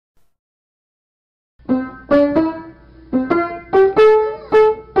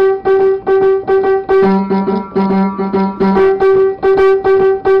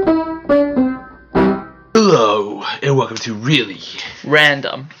to really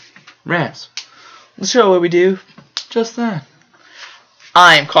random rants. the show where we do Just that.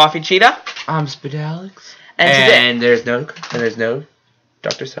 I'm Coffee Cheetah. I'm Spit Alex. And there's no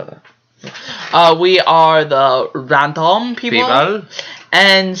Dr. Stella. We are the random people.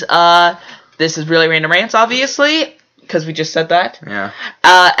 And this is really random rants, obviously, because we just said that. Yeah.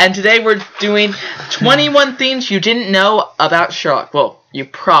 And today we're doing 21 things you didn't know about Sherlock. Well, you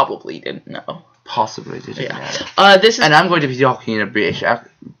probably didn't know. Possibly didn't know. This is, and I'm going to be talking in a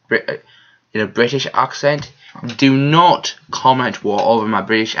British accent. Do not comment over my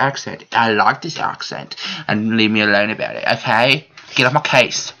British accent. I like this accent, and leave me alone about it. Okay, get off my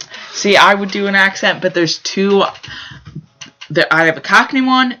case. See, I would do an accent, but there's two. I have a Cockney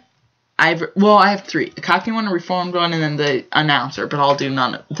one. I have three: a Cockney one, a Reformed one, and then the announcer. But I'll do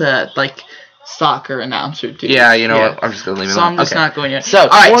none of the soccer announcer too. Yeah, you know what? I'm just gonna leave it. So I'm just not going yet. So,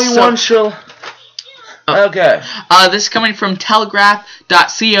 21 shall. Okay. This is coming from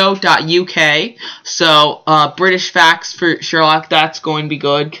telegraph.co.uk. So, British facts for Sherlock. That's going to be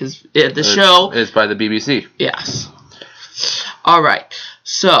good because the show is by the BBC. Yes. All right.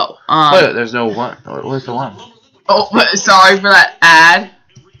 So, wait, there's no one. Where's the one? Oh, sorry for that ad.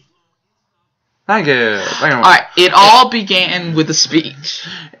 Thank you. All right. It all began with a speech.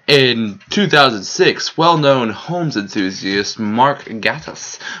 In 2006, well-known Holmes enthusiast Mark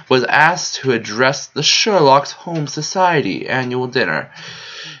Gatiss was asked to address the Sherlock Holmes Society annual dinner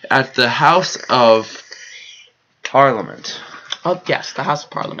at the House of Parliament. Oh, yes, the House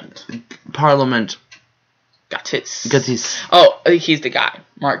of Parliament. Parliament. Gatiss. Oh, he's the guy.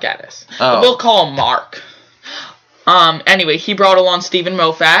 Mark Gatiss. Oh. We'll call him Mark. Anyway, he brought along Stephen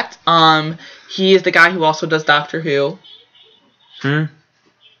Moffat. He is the guy who also does Doctor Who.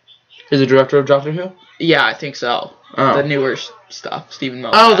 Is the director of Doctor Who? Yeah, I think so. Oh. The newer stuff, Stephen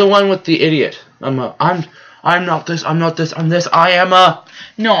Moffat. Oh, the one with the idiot. I'm not this, I'm not this, I'm this, I am a...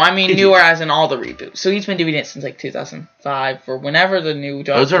 No, I mean newer as in all the reboots. So he's been doing it since 2005 or whenever the new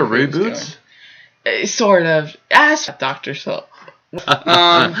Doctor Those are Who reboots? Sort of. As Doctor So.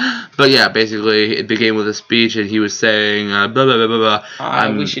 But yeah, basically it began with a speech and he was saying blah blah blah blah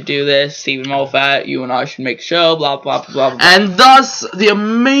blah. We should do this, Stephen Moffat, you and I should make a show, blah blah blah blah. And thus the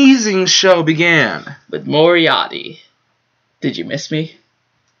amazing show began. With Moriarty. Did you miss me?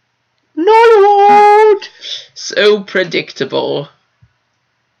 No, Lord. So predictable.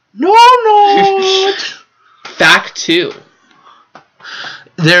 No, Lord. Fact 2.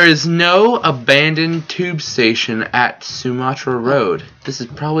 There is no abandoned tube station at Sumatra Road. This is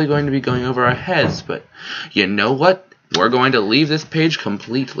probably going to be going over our heads, but you know what? We're going to leave this page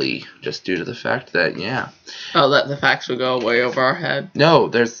completely, just due to the fact that, yeah. Oh, that the facts would go way over our head? No,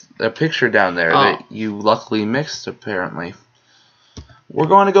 there's a picture down there that you luckily mixed, apparently. We're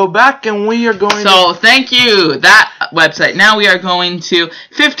going to go back and we are going So, thank you, that website. Now we are going to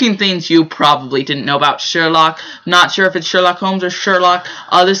 15 things you probably didn't know about Sherlock. Not sure if it's Sherlock Holmes or Sherlock.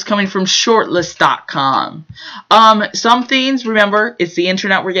 This is coming from shortlist.com. Some things, remember, it's the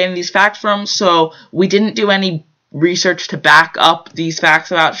internet we're getting these facts from, so we didn't do any research to back up these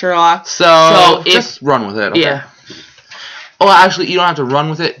facts about Sherlock. So just run with it, okay? Yeah. Oh, actually, you don't have to run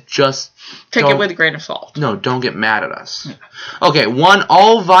with it, just... Take it with a grain of salt. No, don't get mad at us. Okay, 1.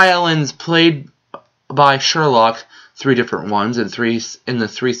 All violins played by Sherlock, 3 different ones in the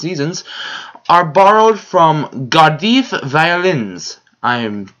 3 seasons, are borrowed from Gardif violins. I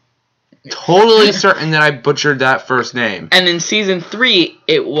am totally certain that I butchered that first name. And in season 3,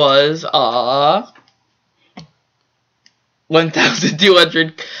 it was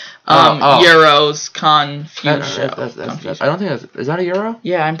 1,200 euros Confucio. I don't think that's... Is that a euro?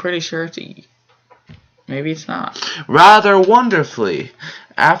 Yeah, I'm pretty sure it's maybe it's not. Rather wonderfully,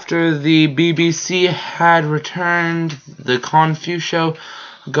 after the BBC had returned the Confucio,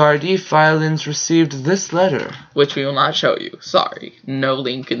 Gardif violins received this letter. Which we will not show you. Sorry. No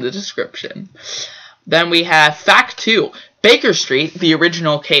link in the description. Then we have Fact 2. Baker Street, the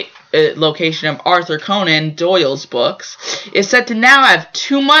original location of Arthur Conan Doyle's books, is said to now have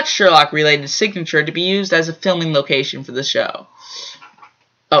too much Sherlock-related signature to be used as a filming location for the show.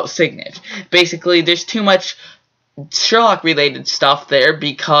 Oh, signage. Basically, there's too much Sherlock-related stuff there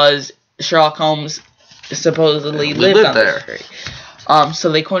because Sherlock Holmes supposedly lived on there. the street.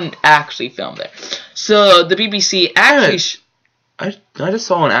 So they couldn't actually film there. So the BBC actually... I just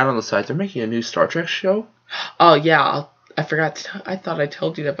saw an ad on the site. They're making a new Star Trek show. Oh, yeah. I forgot. I thought I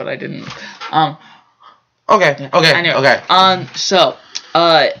told you that, but I didn't. Okay. Anyway,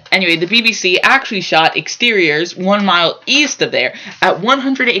 anyway, the BBC actually shot exteriors 1 mile east of there at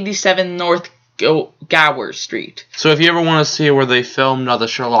 187 North Gower Street. So if you ever want to see where they filmed all the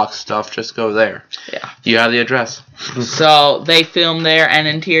Sherlock stuff, just go there. Yeah. You have the address. So they filmed there, and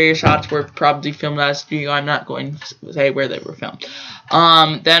interior shots were probably filmed at a studio. I'm not going to say where they were filmed.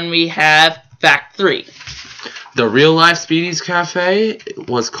 Then we have fact 3. The real-life Speedy's Cafe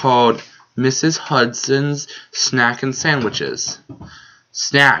was called Mrs. Hudson's Snack and Sandwiches.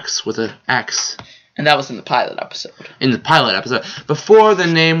 Snacks with an X. And that was in the pilot episode. In the pilot episode. Before the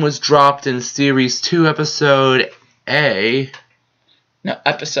name was dropped in Series 2, Episode A. No,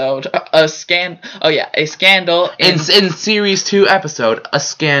 episode. A scandal in Series 2, Episode, A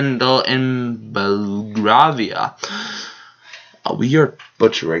Scandal in Belgravia. We are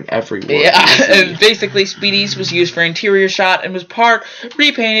butchering every word. Yeah, and basically Speedy's was used for interior shot and was part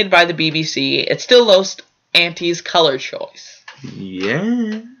repainted by the BBC. It still lost Auntie's color choice.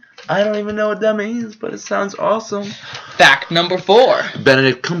 Yeah. I don't even know what that means, but it sounds awesome. Fact number 4.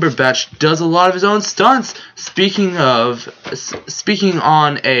 Benedict Cumberbatch does a lot of his own stunts. Speaking on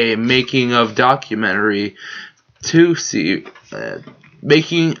a making of documentary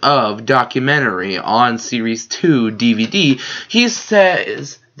on Series 2 DVD, he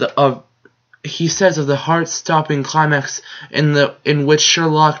says of the heart-stopping climax in which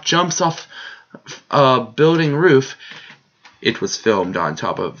Sherlock jumps off a building roof. It was filmed on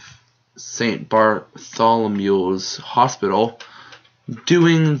top of St. Bartholomew's Hospital.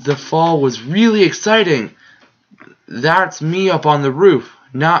 Doing the fall was really exciting. That's me up on the roof.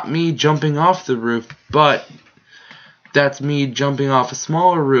 Not me jumping off the roof, but that's me jumping off a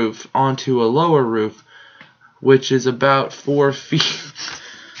smaller roof onto a lower roof, which is about 4 feet.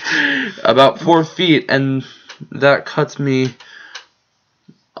 About 4 feet, and that cuts me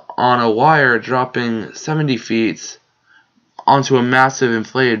on a wire dropping 70 feet onto a massive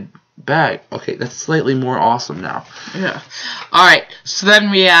inflated bag. Okay, that's slightly more awesome now. Yeah. Alright, so then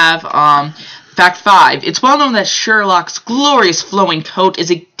we have fact 5. It's well known that Sherlock's glorious flowing coat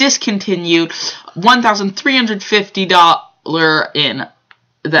is a discontinued $1,350 in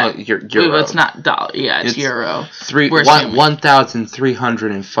that euro. It's not dollar. Yeah, it's euro.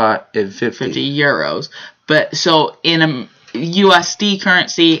 1,350 euros. But so in a USD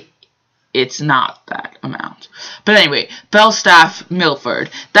currency, it's not that amount. But anyway, Belstaff Milford,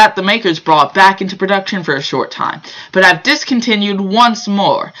 that the makers brought back into production for a short time, but have discontinued once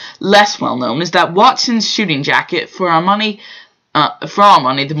more. Less well known is that Watson's shooting jacket, for our money,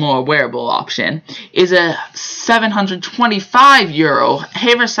 the more wearable option, is a €725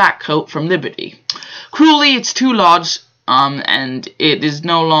 haversack coat from Liberty. Cruelly, it's too large, and it is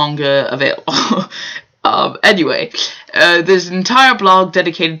no longer available. Anyway, there's an entire blog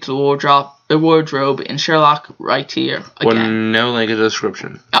dedicated to the wardrobe in Sherlock right here. With no link in the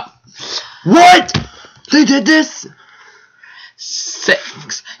description. Oh. What? They did this?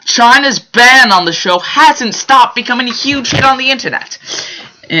 6. China's ban on the show hasn't stopped becoming a huge hit on the internet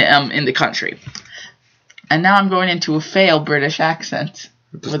in the country. And now I'm going into a failed British accent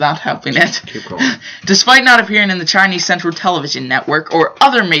without helping it. Keep going. Despite not appearing in the Chinese Central Television Network or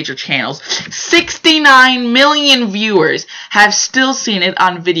other major channels, 69 million viewers have still seen it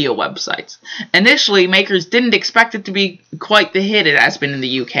on video websites. Initially, makers didn't expect it to be quite the hit it has been in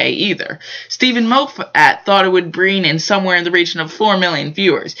the UK either. Stephen Moffat thought it would bring in somewhere in the region of 4 million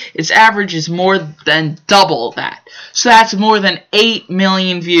viewers. Its average is more than double that. So that's more than 8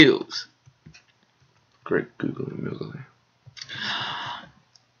 million views. Great googly.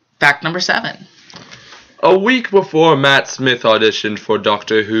 Fact number 7. A week before Matt Smith auditioned for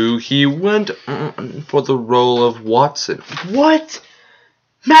Doctor Who, he went for the role of Watson. What?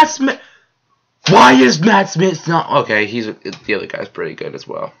 Matt Smith? Why is Matt Smith not... Okay, the other guy's pretty good as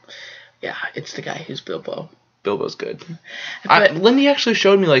well. Yeah, it's the guy who's Bilbo. Bilbo's good. But Lindy actually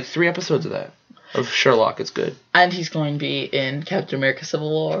showed me like 3 episodes of that. Of Sherlock, it's good. And he's going to be in Captain America Civil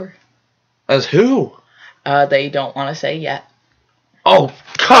War. As who? They don't want to say yet. Oh,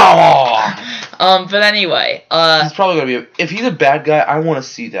 come on! But anyway, he's probably gonna be. If he's a bad guy, I want to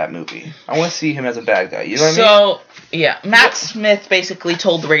see that movie. I want to see him as a bad guy. You know what I mean? So, yeah, Matt Smith basically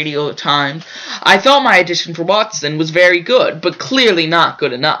told the Radio Times, "I thought my audition for Watson was very good, but clearly not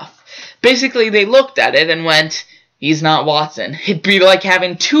good enough." Basically, they looked at it and went, "He's not Watson. It'd be like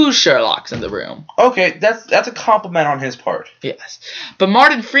having 2 Sherlocks in the room." Okay, that's a compliment on his part. Yes, but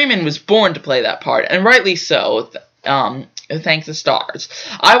Martin Freeman was born to play that part, and rightly so. Thank the stars.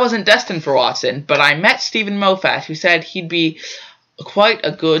 I wasn't destined for Watson, but I met Stephen Moffat, who said he'd be quite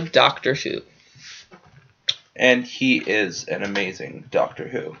a good Doctor Who. And he is an amazing Doctor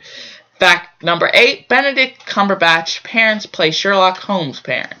Who. Fact number 8. Benedict Cumberbatch's parents play Sherlock Holmes'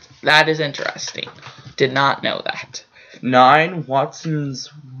 parents. That is interesting. Did not know that. 9. Watson's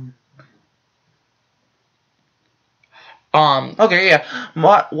Okay, yeah.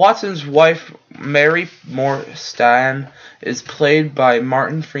 Watson's wife, Mary Morstan, is played by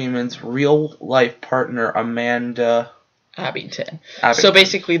Martin Freeman's real-life partner, Amanda Abington. So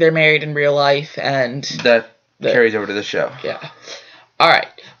basically, they're married in real life, and that carries over to the show. Yeah. All right.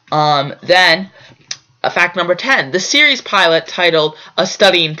 Then, fact number 10: the series pilot titled "A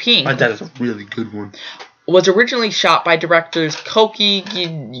Study in Pink" That is a really good one. Was originally shot by directors Koki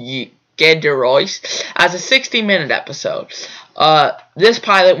Gederois as a 60-minute episode. This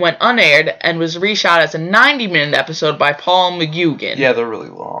pilot went unaired and was reshot as a 90-minute episode by Paul McGugan. Yeah, they're really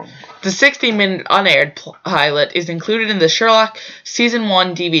long. The 60-minute unaired pilot is included in the Sherlock Season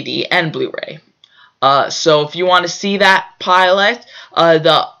 1 DVD and Blu-ray. So if you want to see that pilot,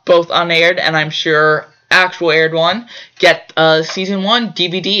 the both unaired and I'm sure actual aired one, get Season 1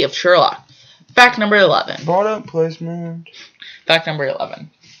 DVD of Sherlock. Fact number 11. Product placement. Fact number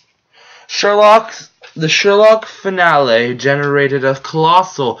 11. The Sherlock finale generated a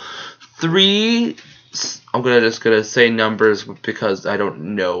colossal I'm just gonna say numbers because I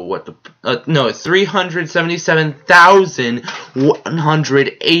don't know what the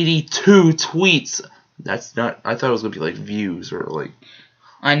 377,182 tweets. That's not. I thought it was gonna be like views or like.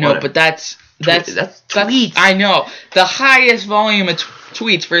 I know, whatever. But that's tweets. I know, the highest volume of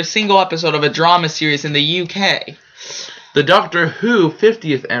tweets for a single episode of a drama series in the UK. The Doctor Who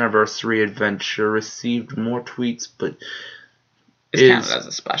 50th anniversary adventure received more tweets, but it's counted as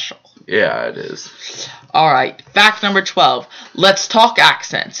a special. Yeah, it is. Alright, fact number 12. Let's talk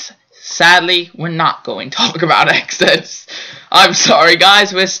accents. Sadly, we're not going to talk about accents. I'm sorry,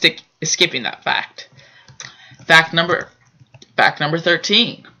 guys, we're skipping that fact. Fact number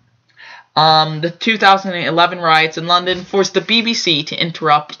 13. The 2011 riots in London forced the BBC to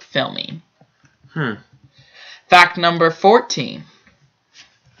interrupt filming. Fact number 14.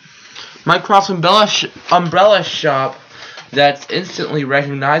 Mycroft's umbrella shop that's instantly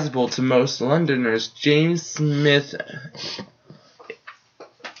recognizable to most Londoners. James Smith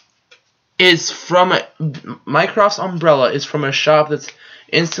Mycroft's umbrella is from a shop that's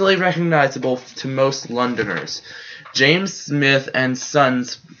instantly recognizable to most Londoners. James Smith and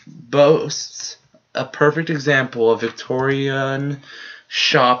Sons boasts a perfect example of Victorian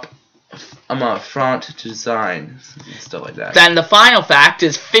shop front design and stuff like that. Then the final fact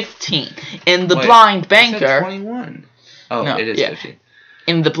is 15. In The Blind Banker. I said 21. Oh, no, it is 15.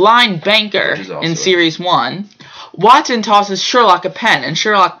 In The Blind Banker in Series 1, Watson tosses Sherlock a pen, and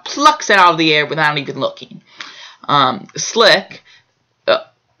Sherlock plucks it out of the air without even looking.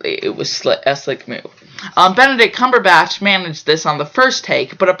 It was a slick move. Benedict Cumberbatch managed this on the first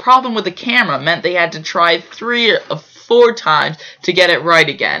take, but a problem with the camera meant they had to try 3 or 4 times to get it right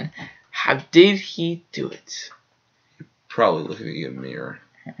again. How did he do it? Probably looking in a mirror.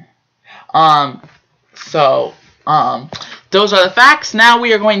 Those are the facts. Now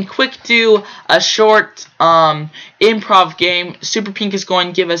we are going to quick do a short improv game. Super Pink is going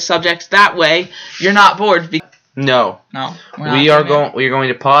to give us subjects. That way, you're not bored. No. We are going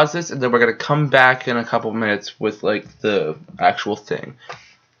to pause this, and then we're going to come back in a couple minutes with like the actual thing.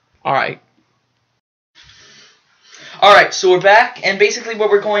 Alright, so we're back, and basically what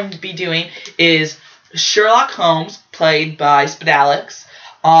we're going to be doing is Sherlock Holmes, played by Spidalex,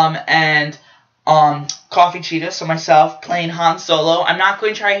 and Coffee Cheetah, so myself, playing Han Solo. I'm not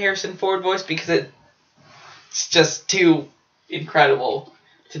going to try Harrison Ford voice because it's just too incredible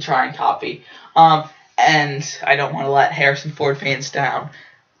to try and copy. And I don't want to let Harrison Ford fans down,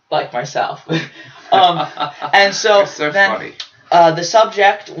 like myself. And so then, funny. The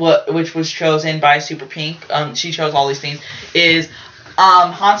subject, which was chosen by Super Pink, she chose all these things, is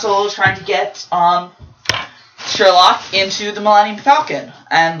Han Solo trying to get Sherlock into the Millennium Falcon.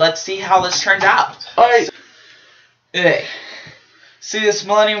 And let's see how this turns out. Alright. Okay. See this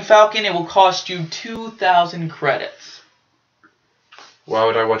Millennium Falcon? It will cost you 2,000 credits. Why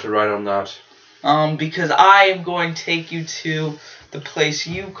would I want to ride on that? Because I am going to take you to the place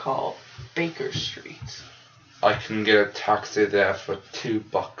you call Baker Street. I can get a taxi there for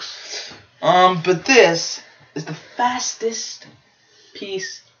 $2. But this is the fastest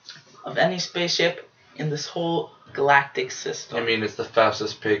piece of any spaceship in this whole galactic system. I mean, it's the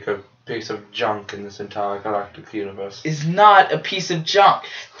fastest piece of junk in this entire galactic universe. Is not a piece of junk.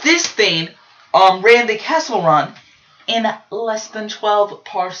 This thing ran the Kessel Run in less than 12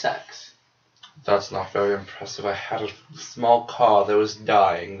 parsecs. That's not very impressive. I had a small car that was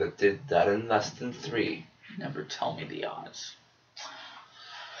dying that did that in less than 3. Never tell me the odds.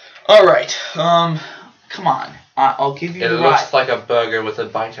 Alright, come on. I'll give you the ride. It looks like a burger with a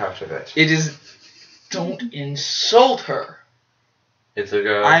bite out of it. It is... Don't insult her. It's a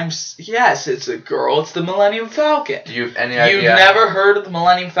girl. Yes, it's a girl. It's the Millennium Falcon. Do you have any idea? You've never heard of the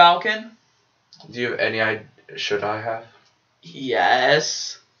Millennium Falcon? Do you have any idea? Should I have?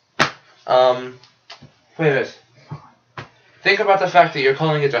 Yes. Wait a minute. Think about the fact that you're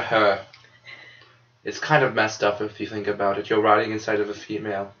calling it a her. It's kind of messed up if you think about it. You're riding inside of a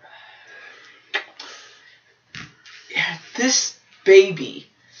female. Yeah, this baby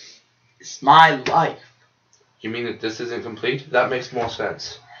is my life. You mean that this isn't complete? That makes more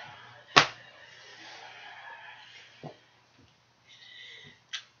sense.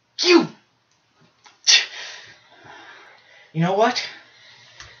 You know what?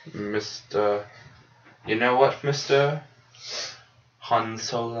 You know what, Mr. Han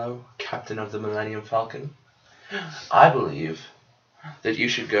Solo, Captain of the Millennium Falcon? I believe that you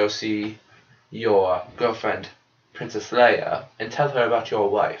should go see your girlfriend, Princess Leia, and tell her about your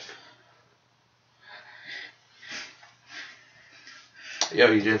wife.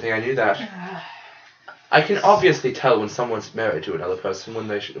 Yo, you didn't think I knew that? I can obviously tell when someone's married to another person, when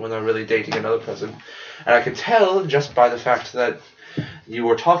they're really dating another person. And I can tell just by the fact that you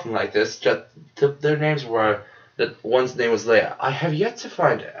were talking like this, their names were, that one's name was Leia. I have yet to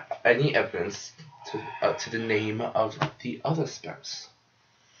find any evidence to the name of the other spouse.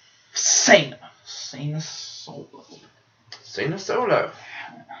 Sana Solo. Sana Solo.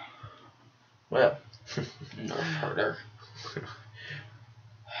 Well, No further.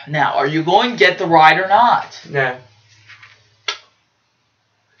 Now, are you going to get the ride or not? No.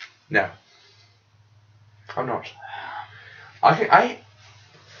 No. I'm not. I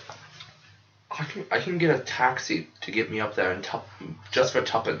can get a taxi to get me up there and just for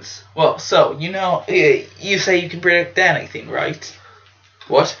tuppence. Well, so, you say you can predict anything, right?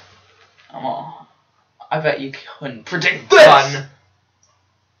 What? Oh, I bet you couldn't predict this! Gun.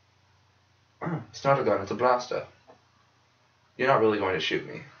 Oh, it's not a gun, it's a blaster. You're not really going to shoot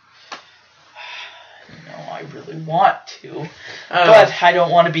me. No, I really want to. But I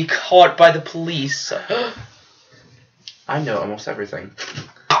don't want to be caught by the police. I know almost everything.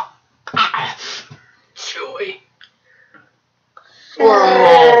 Chewy.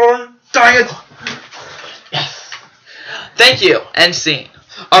 Dang it! Yes. Thank you. End scene.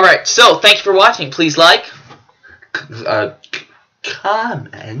 Alright, so thank you for watching. Please like.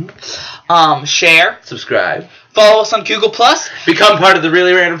 Comment. Share. Subscribe. Follow us on Google Plus. Become part of the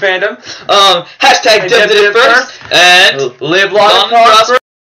Really Random Fandom. Hashtag did it first. And live long and prosper.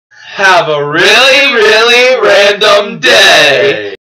 Have a really, really random day.